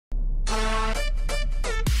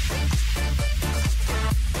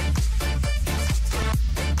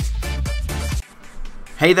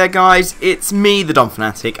Hey there guys, it's me, the Dom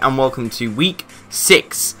Fanatic, and welcome to week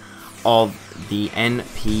 6 of the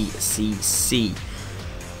NPCC.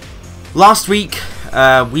 Last week,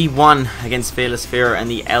 we won against Fearless Fearer and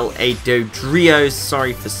the LA Dodrios.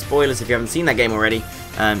 Sorry for spoilers if you haven't seen that game already.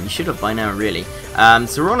 You should have by now, really.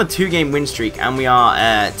 So we're on a 2-game win streak, and we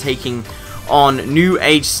are taking on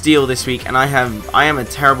NewAgeSteel this week. And I am a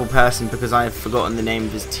terrible person because I have forgotten the name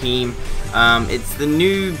of his team. It's the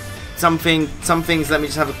new some things. Let me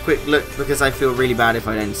just have a quick look because I feel really bad if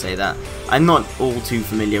I don't say that. I'm not all too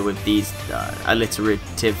familiar with these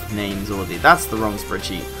alliterative names, or that's the wrong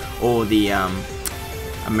spreadsheet, or the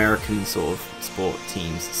American sort of sport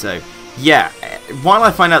teams. So yeah, while I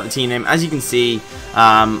find out the team name, as you can see,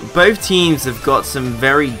 both teams have got some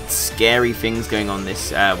very scary things going on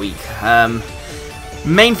this week.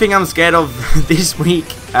 Main thing I'm scared of this week,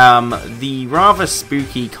 the rather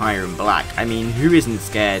spooky Kyurem Black. I mean, who isn't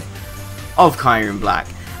scared of Kyurem Black?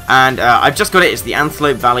 And I've just got it. It's the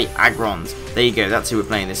Antelope Valley Aggrons. There you go. That's who we're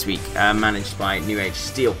playing this week, managed by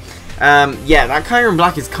NewAgeSteel. Yeah, that Kyurem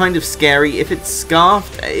Black is kind of scary. If it's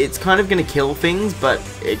scarfed, it's kind of going to kill things, but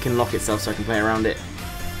it can lock itself so I can play around it.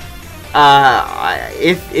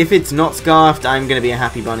 If it's not scarfed, I'm going to be a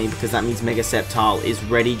happy bunny because that means Mega Sceptile is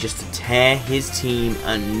ready just to tear his team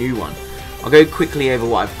a new one. I'll go quickly over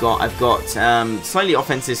what I've got. I've got slightly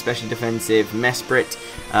offensive, specially defensive, Mesprit,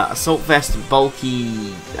 Assault Vest,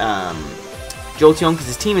 bulky Jolteon, because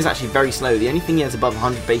his team is actually very slow. The only thing he has above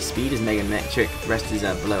 100 base speed is Mega Nature. The rest is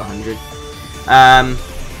below 100.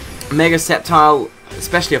 Mega Sceptile,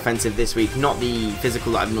 especially offensive this week, not the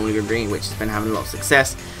physical that I've normally been bringing, which has been having a lot of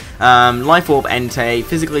success. Life Orb Entei,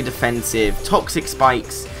 physically defensive, Toxic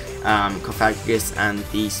Spikes, Cofagrigus, and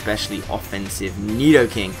the specially offensive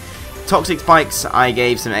Nidoking. Toxic Spikes, I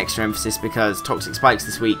gave some extra emphasis because Toxic Spikes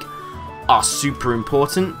this week are super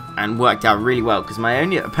important and worked out really well because my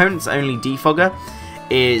opponent's only defogger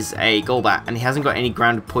is a Golbat and he hasn't got any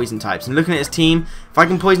grounded poison types. And looking at his team, if I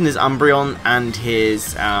can poison his Umbreon and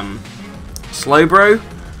his Slowbro,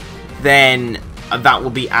 then that will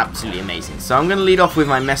be absolutely amazing. So I'm going to lead off with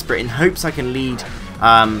my Mesprit in hopes I can lead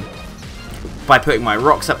by putting my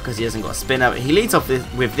rocks up because he hasn't got a spinner. He leads off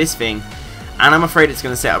with this thing, and I'm afraid it's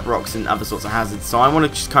going to set up rocks and other sorts of hazards. So I want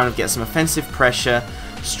to just kind of get some offensive pressure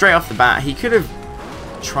straight off the bat. He could have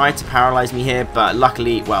tried to paralyze me here, but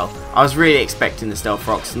luckily, well, I was really expecting the stealth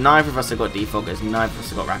rocks. Neither of us have got defoggers, neither of us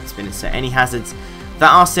have got rapid spinners, so any hazards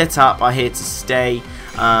that are set up are here to stay.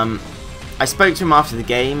 I spoke to him after the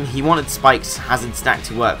game. He wanted Spike's hazard stack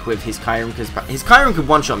to work with his Kyurem because his Kyurem could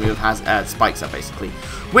one-shot me with Spikes up, basically.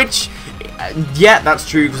 Which, yeah, that's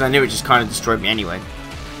true because I knew it just kind of destroyed me anyway.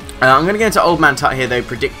 I'm going to go into Old Man Tut here, though,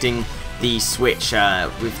 predicting the switch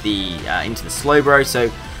with the into the Slowbro.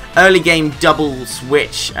 So early game double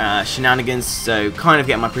switch shenanigans. So kind of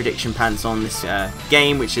getting my prediction pants on this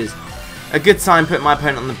game, which is a good sign, putting my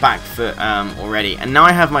opponent on the back foot already. And now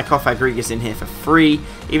I have my Cofagrigus in here for free.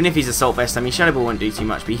 Even if he's Assault Vest, I mean, Shadow Ball won't do too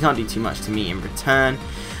much, but he can't do too much to me in return.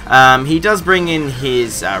 He does bring in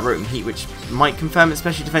his Rotom Heat, which might confirm it's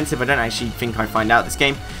specially defensive. I don't actually think I find out this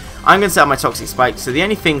game. I'm going to set up my Toxic Spike, so the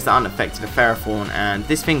only things that aren't affected are Ferrothorn and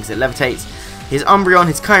this thing, because it levitates. His Umbreon,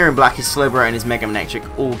 his Kyurem Black, his Slowbro, and his Mega Electric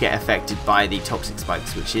all get affected by the Toxic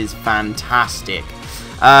Spikes, which is fantastic.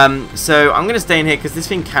 So I'm going to stay in here because this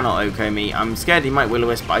thing cannot OHKO me. I'm scared he might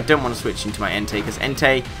Will-O-Wisp, but I don't want to switch into my Entei because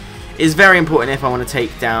Entei is very important if I want to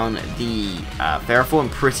take down the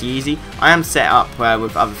Ferrothorn pretty easy. I am set up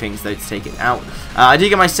with other things though to take it out. I did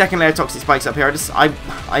get my second layer of Toxic Spikes up here.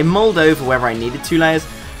 I mulled over whether I needed 2 layers.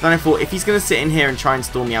 Then I thought if he's going to sit in here and try and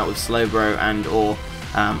storm me out with Slowbro and or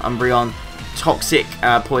Umbreon, Toxic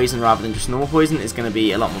Poison rather than just normal Poison is going to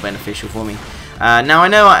be a lot more beneficial for me. Now I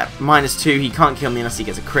know at -2 he can't kill me unless he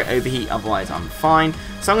gets a crit overheat, otherwise I'm fine.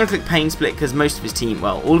 So I'm going to click Pain Split because most of his team,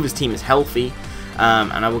 well, all of his team is healthy,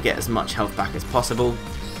 and I will get as much health back as possible.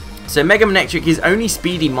 So Mega Electric, his only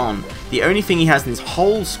speedy Mon, the only thing he has in his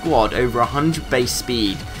whole squad over 100 base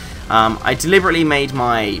speed. I deliberately made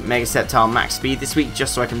my Mega Sceptile max speed this week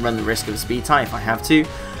just so I can run the risk of a speed tie if I have to.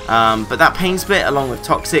 But that Pain Split along with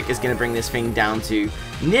Toxic is going to bring this thing down to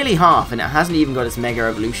nearly half, and it hasn't even got its Mega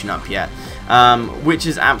Evolution up yet, which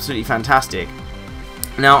is absolutely fantastic.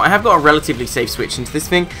 Now I have got a relatively safe switch into this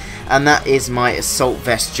thing, and that is my Assault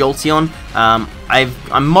Vest Jolteon.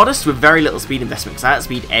 I'm modest with very little speed investment because I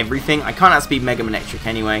outspeed everything. I can't outspeed Mega Electric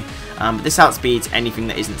anyway, but this outspeeds anything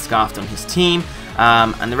that isn't scarfed on his team.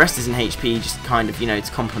 And the rest is in HP, just kind of, you know,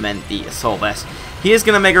 to complement the Assault Vest. He is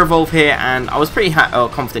going to Mega Evolve here, and I was pretty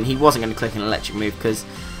confident he wasn't going to click an electric move because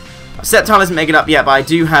Sceptile isn't Mega'd up yet, but I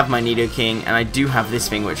do have my Nidoking, and I do have this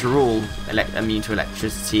thing, which are all immune to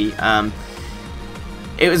electricity.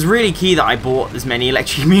 it was really key that I bought as many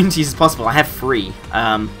electric immunities as possible. I have 3.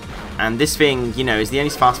 And this thing, you know, is the only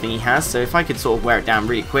fast thing he has, so if I could sort of wear it down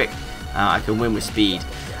really quick, I can win with speed.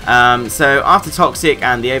 So after Toxic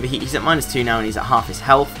and the Overheat, he's at -2 now and he's at half his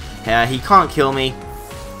health. He can't kill me,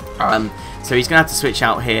 so he's going to have to switch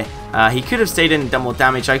out here. He could have stayed in and done more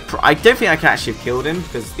damage. I don't think I could actually have killed him,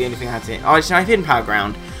 because the only thing I had to hit... Oh, actually, I've hidden Power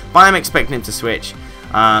Ground, but I'm expecting him to switch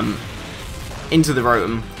into the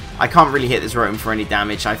Rotom. I can't really hit this Rotom for any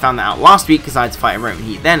damage. I found that out last week because I had to fight a Rotom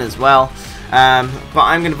Heat then as well. But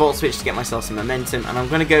I'm going to Volt Switch to get myself some momentum, and I'm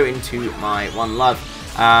going to go into my One Love.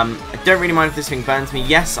 I don't really mind if this thing burns me.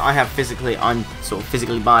 Yes, I'm sort of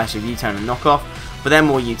physically biased with U-Turn and Knockoff, but they're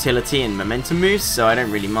more utility and momentum moves, so I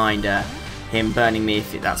don't really mind him burning me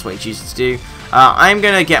if that's what he chooses to do. I'm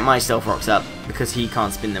going to get my Stealth Rocks up because he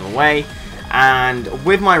can't spin them away. And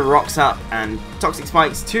with my Rocks up and Toxic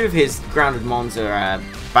Spikes, 2 of his grounded Mons are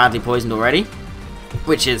badly poisoned already,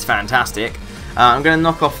 which is fantastic. I'm going to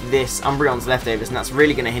knock off this Umbreon's leftovers, and that's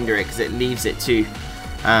really going to hinder it because it leaves it to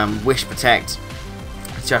Wish Protect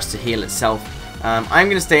just to heal itself. I'm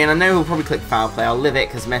going to stay in. I know he'll probably click Foul Play. I'll live it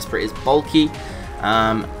because Mesprit is bulky,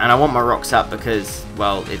 and I want my Rocks up because,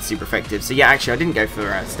 well, it's super effective. So yeah, actually I didn't go for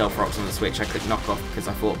Stealth Rocks on the Switch. I clicked Knock Off because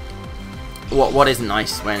I thought, what isn't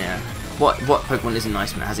nice when what Pokemon isn't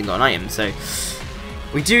nice when it hasn't got an item. So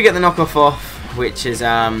we do get the Knockoff off, which is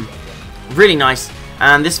really nice.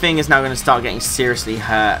 And this thing is now going to start getting seriously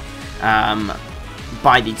hurt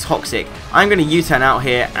by the Toxic. I'm going to U-turn out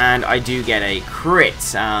here, and I do get a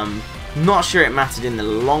crit. Not sure it mattered in the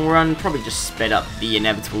long run. Probably just sped up the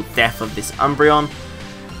inevitable death of this Umbreon.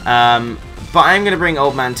 But I'm going to bring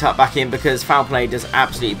Old Man Tut back in because Foul Play does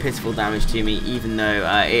absolutely pitiful damage to me, even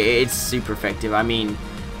though it's super effective. I mean,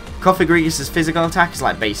 Cofagrigus' physical attack is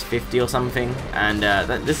like base 50 or something, and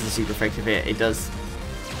this is a super effective hit. It does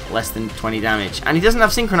less than 20 damage, and he doesn't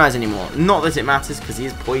have Synchronize anymore. Not that it matters because he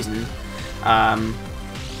is poisoned,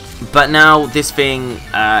 but now this thing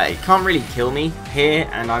it can't really kill me here,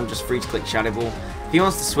 and I'm just free to click Shadow Ball. If he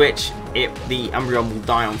wants to switch, the Umbreon will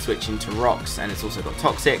die on switch into Rocks, and it's also got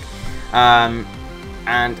Toxic,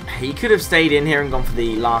 and he could have stayed in here and gone for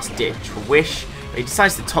the last ditch Wish, but he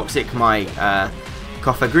decides to Toxic my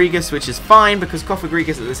Cofagrigus, which is fine because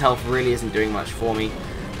Cofagrigus at this health really isn't doing much for me.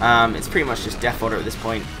 It's pretty much just Death Order at this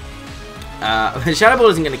point. Shadow Ball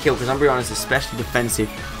isn't going to kill because Umbreon is a specially defensive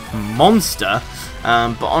monster.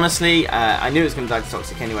 But honestly, I knew it was going to die to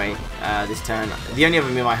Toxic anyway this turn. The only other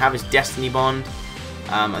move I have is Destiny Bond.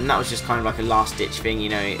 And that was just kind of like a last ditch thing, you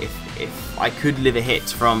know, if I could live a hit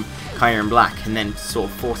from Kyurem Black and then sort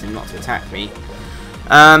of force him not to attack me.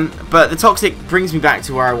 But the Toxic brings me back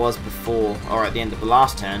to where I was before, or at the end of the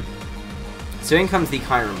last turn. So in comes the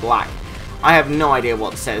Kyurem Black. I have no idea what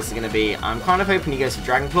the setup is going to be. I'm kind of hoping he goes for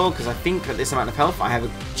Dragon Claw because I think at this amount of health I have a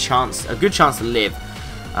good chance to live.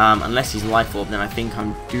 Unless he's Life Orb, then I think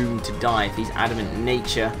I'm doomed to die if he's Adamant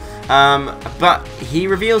Nature. But he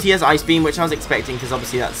reveals he has Ice Beam, which I was expecting because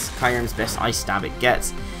obviously that's Kyurem's best Ice Stab it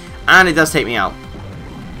gets. And it does take me out.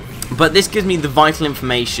 But this gives me the vital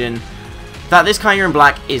information that this Kyurem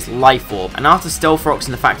Black is Life Orb. And after Stealth Rocks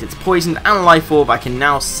and the fact it's poisoned and Life Orb, I can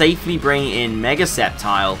now safely bring in Mega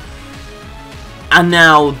Sceptile. And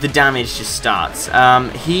now the damage just starts.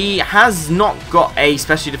 He has not got a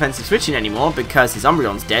specially defensive switch in anymore because his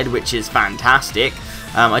Umbreon's dead, which is fantastic.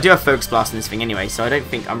 I do have Focus Blast in this thing anyway, so I don't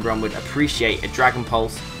think Umbreon would appreciate a Dragon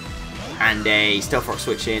Pulse and a Stealth Rock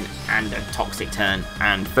switch in and a Toxic turn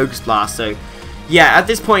and Focus Blast. So yeah, at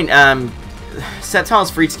this point,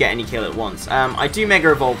 Sceptile's free to get any kill at once. I do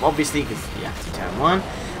Mega Evolve, obviously, because you have to turn 1.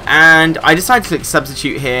 And I decided to click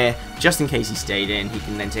Substitute here, just in case he stayed in. He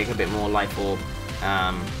can then take a bit more Life Orb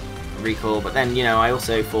recall, but then, you know, I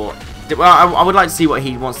also thought, well, I would like to see what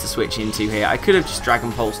he wants to switch into here. I could have just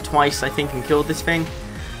Dragon Pulse twice, I think, and killed this thing.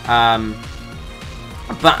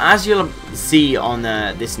 But as you'll see on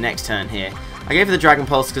this next turn here, I go for the Dragon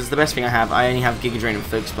Pulse because it's the best thing I have. I only have Giga Drain and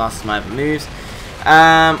Focus Blast as my other moves.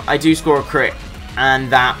 I do score a crit,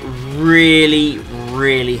 and that really,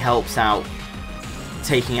 really helps out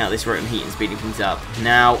taking out this Rotom Heat and speeding things up.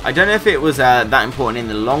 Now, I don't know if it was that important in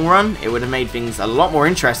the long run. It would have made things a lot more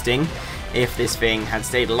interesting if this thing had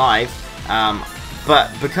stayed alive.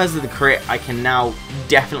 But because of the crit, I can now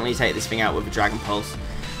definitely take this thing out with a Dragon Pulse.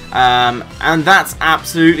 And that's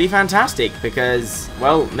absolutely fantastic because,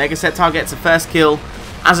 well, Mega Sceptile gets a first kill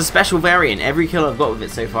as a special variant. Every kill I've got with it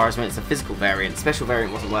so far is when it's a physical variant. Special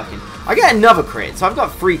variant wasn't working. I get another crit, so I've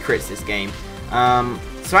got 3 crits this game.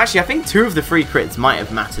 So actually, I think 2 of the 3 crits might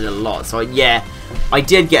have mattered a lot. So yeah, I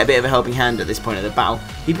did get a bit of a helping hand at this point of the battle.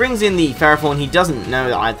 He brings in the Ferrothorn. He doesn't know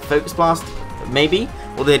that I had the Focus Blast, maybe.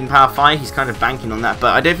 or the hidden power fire. He's kind of banking on that,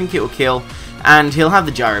 but I don't think it will kill, and he'll have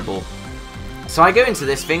the Gyro Ball. So I go into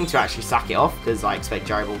this thing to actually sack it off, because I expect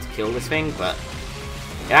Gyro Ball to kill this thing, but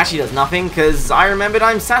it actually does nothing, because I remembered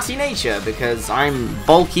I'm Sassy Nature, because I'm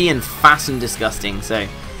bulky and fast and disgusting. So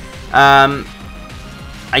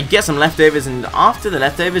I get some leftovers, and after the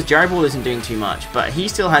leftovers, Gyro Ball isn't doing too much, but he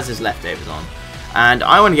still has his leftovers on. And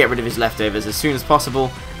I want to get rid of his leftovers as soon as possible,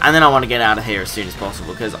 and then I want to get out of here as soon as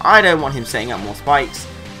possible, because I don't want him setting up more spikes,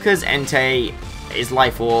 because Entei is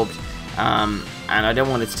Life Orbed, and I don't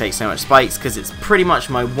want it to take so much spikes, because it's pretty much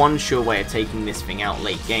my one sure way of taking this thing out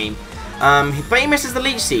late game. But he misses the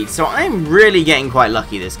Leech Seed, so I'm really getting quite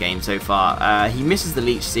lucky this game so far. He misses the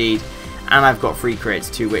Leech Seed, and I've got 3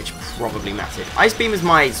 crits, 2 which probably mattered. Ice Beam is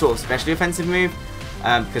my sort of specially offensive move,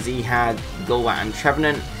 because he had Golbat and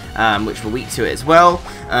Trevenant, which were weak to it as well,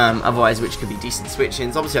 otherwise which could be decent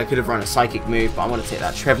switch-ins. Obviously I could have run a Psychic move, but I want to take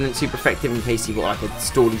that Trevenant super effective in case he got like a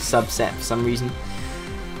Stally subset for some reason.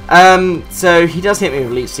 So he does hit me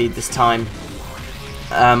with Leech Seed this time.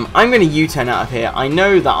 I'm going to U-turn out of here. I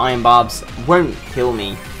know that Iron Barbs won't kill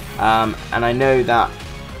me, and I know that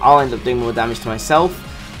I'll end up doing more damage to myself.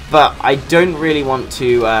 But I don't really want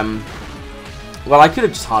to, well, I could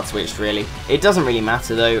have just hard switched, really. It doesn't really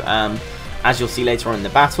matter, though, as you'll see later on in the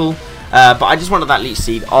battle. But I just wanted that Leech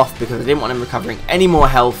Seed off because I didn't want him recovering any more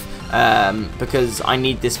health, because I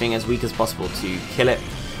need this thing as weak as possible to kill it.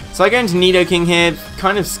 So I go into Nidoking here,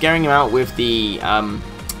 kind of scaring him out with the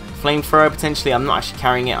Flamethrower, potentially. I'm not actually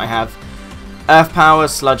carrying it. I have Earth Power,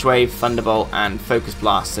 Sludge Wave, Thunderbolt, and Focus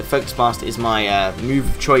Blast. So Focus Blast is my move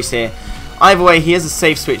of choice here. Either way, he has a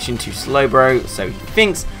safe switch into Slowbro, so he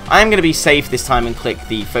thinks I am going to be safe this time and click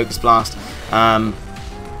the Focus Blast,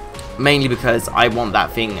 mainly because I want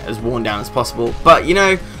that thing as worn down as possible. But, you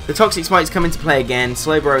know, the Toxic Spikes come into play again,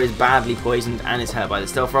 Slowbro is badly poisoned and is hurt by the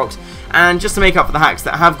Stealth Rocks, and just to make up for the hacks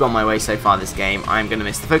that have gone my way so far this game, I'm going to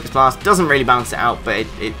miss the Focus Blast. Doesn't really balance it out, but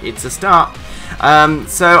it's a start.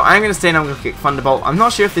 So I'm going to stay and I'm going to kick Thunderbolt. I'm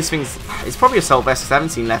not sure if this thing's... It's probably Assault Vest because I haven't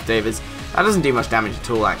seen leftovers. That doesn't do much damage at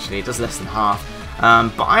all, actually. It does less than half.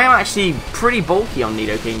 But I am actually pretty bulky on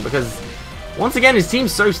Nidoking because, once again, his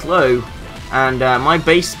team's so slow. And my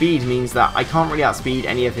base speed means that I can't really outspeed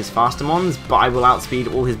any of his faster mons, but I will outspeed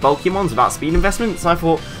all his bulky mons without speed investment. So I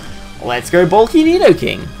thought, let's go bulky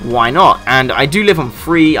Nidoking. Why not? And I do live on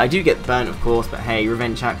 3. I do get burnt, of course, but hey,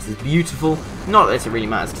 Revenge Axe is beautiful. Not that it really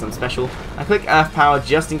matters because I'm special. I click Earth Power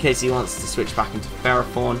just in case he wants to switch back into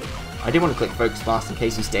Ferrothorn. I did want to click Focus Blast in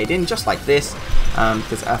case he stayed in, just like this,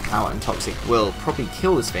 because Earth Power and Toxic will probably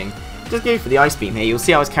kill this thing. Just go for the Ice Beam here. You'll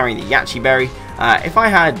see I was carrying the Yache Berry. If I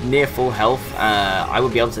had near full health, I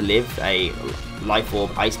would be able to live a Life Orb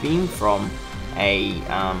Ice Beam from a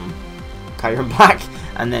Kyurem Black,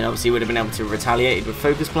 and then obviously would have been able to retaliate with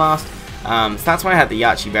Focus Blast. So that's why I had the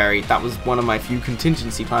Yache Berry. That was one of my few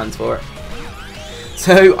contingency plans for it.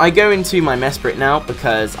 So I go into my Mesprit now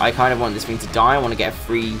because I kind of want this thing to die. I want to get a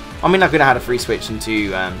free... I mean, I could have had a free switch into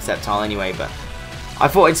Sceptile anyway, but I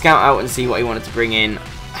thought I'd scout out and see what he wanted to bring in.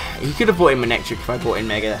 He could have brought in Manectric if I brought in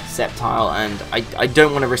Mega Sceptile, and I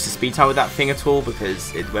don't want to risk a speed tie with that thing at all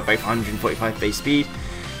because we're both 145 base speed.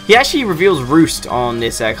 He actually reveals Roost on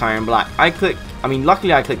this Kyurem Black.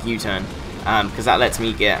 Luckily I click U-turn because that lets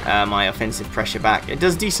me get my offensive pressure back. It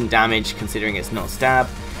does decent damage considering it's not stab.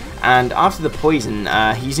 And after the poison,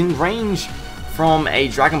 he's in range from a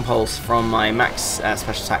Dragon Pulse from my max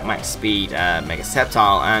special attack, max speed Mega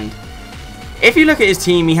Sceptile. And if you look at his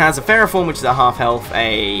team, he has a Ferrothorn, which is at half health,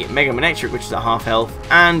 a Mega Manectric, which is at half health,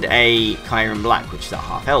 and a Kyurem Black, which is at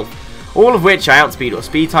half health. All of which I outspeed or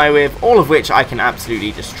speed tie with, all of which I can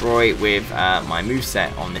absolutely destroy with my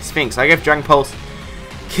moveset on this thing. So I go for Dragon Pulse,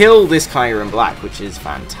 kill this Kyurem Black, which is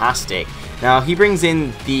fantastic. Now, he brings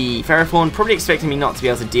in the Ferrothorn, probably expecting me not to be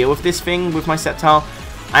able to deal with this thing with my Sceptile.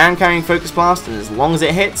 I am carrying Focus Blast, and as long as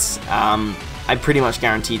it hits, I pretty much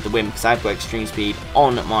guaranteed the win because I've got Extreme Speed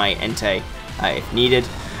on my Entei if needed.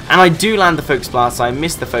 And I do land the Focus Blast, so I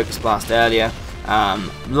missed the Focus Blast earlier.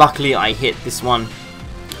 Luckily, I hit this one.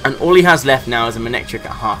 And all he has left now is a Manectric at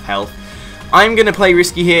half health. I'm going to play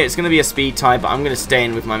risky here. It's going to be a speed tie, but I'm going to stay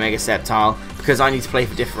in with my Mega Sceptile because I need to play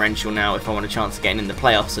for differential now if I want a chance of getting in the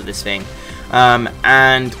playoffs of this thing.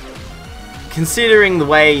 And considering the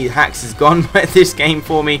way Hacks has gone with this game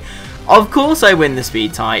for me, of course I win the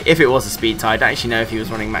speed tie. If it was a speed tie, I don't actually know if he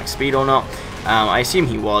was running max speed or not. I assume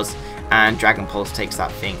he was, and Dragon Pulse takes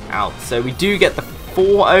that thing out. So we do get the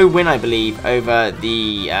 4-0 win, I believe, over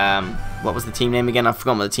the... what was the team name again? I've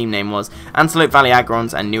forgotten what the team name was. Antelope Valley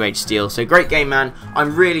Aggrons and NewAgeSteel. So great game, man.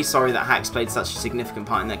 I'm really sorry that Hacks played such a significant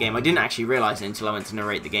part in that game. I didn't actually realise it until I went to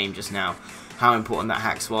narrate the game just now, how important that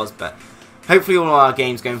Hacks was. But hopefully all our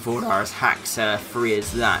games going forward are as hacks free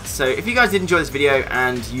as that. So if you guys did enjoy this video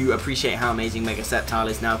and you appreciate how amazing Mega Sceptile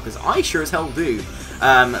is now, because I sure as hell do,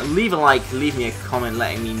 leave a like, leave me a comment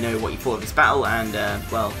letting me know what you thought of this battle, and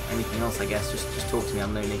well, anything else I guess, just talk to me,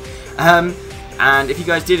 I'm lonely. And if you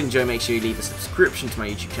guys did enjoy, make sure you leave a subscription to my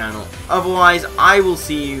YouTube channel. Otherwise, I will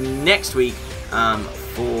see you next week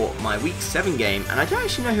for my Week 7 game, and I don't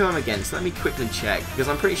actually know who I'm against. Let me quickly check, because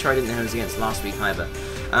I'm pretty sure I didn't know who I was against last week either.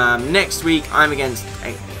 Next week, I'm against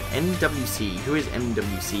NWC. Who is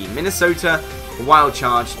NWC? Minnesota Wild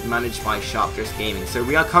Charge, managed by Sharpdress Gaming. So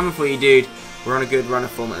we are coming for you, dude. We're on a good run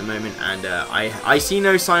of form at the moment, and I see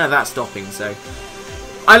no sign of that stopping. So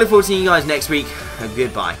I look forward to seeing you guys next week.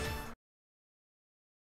 Goodbye.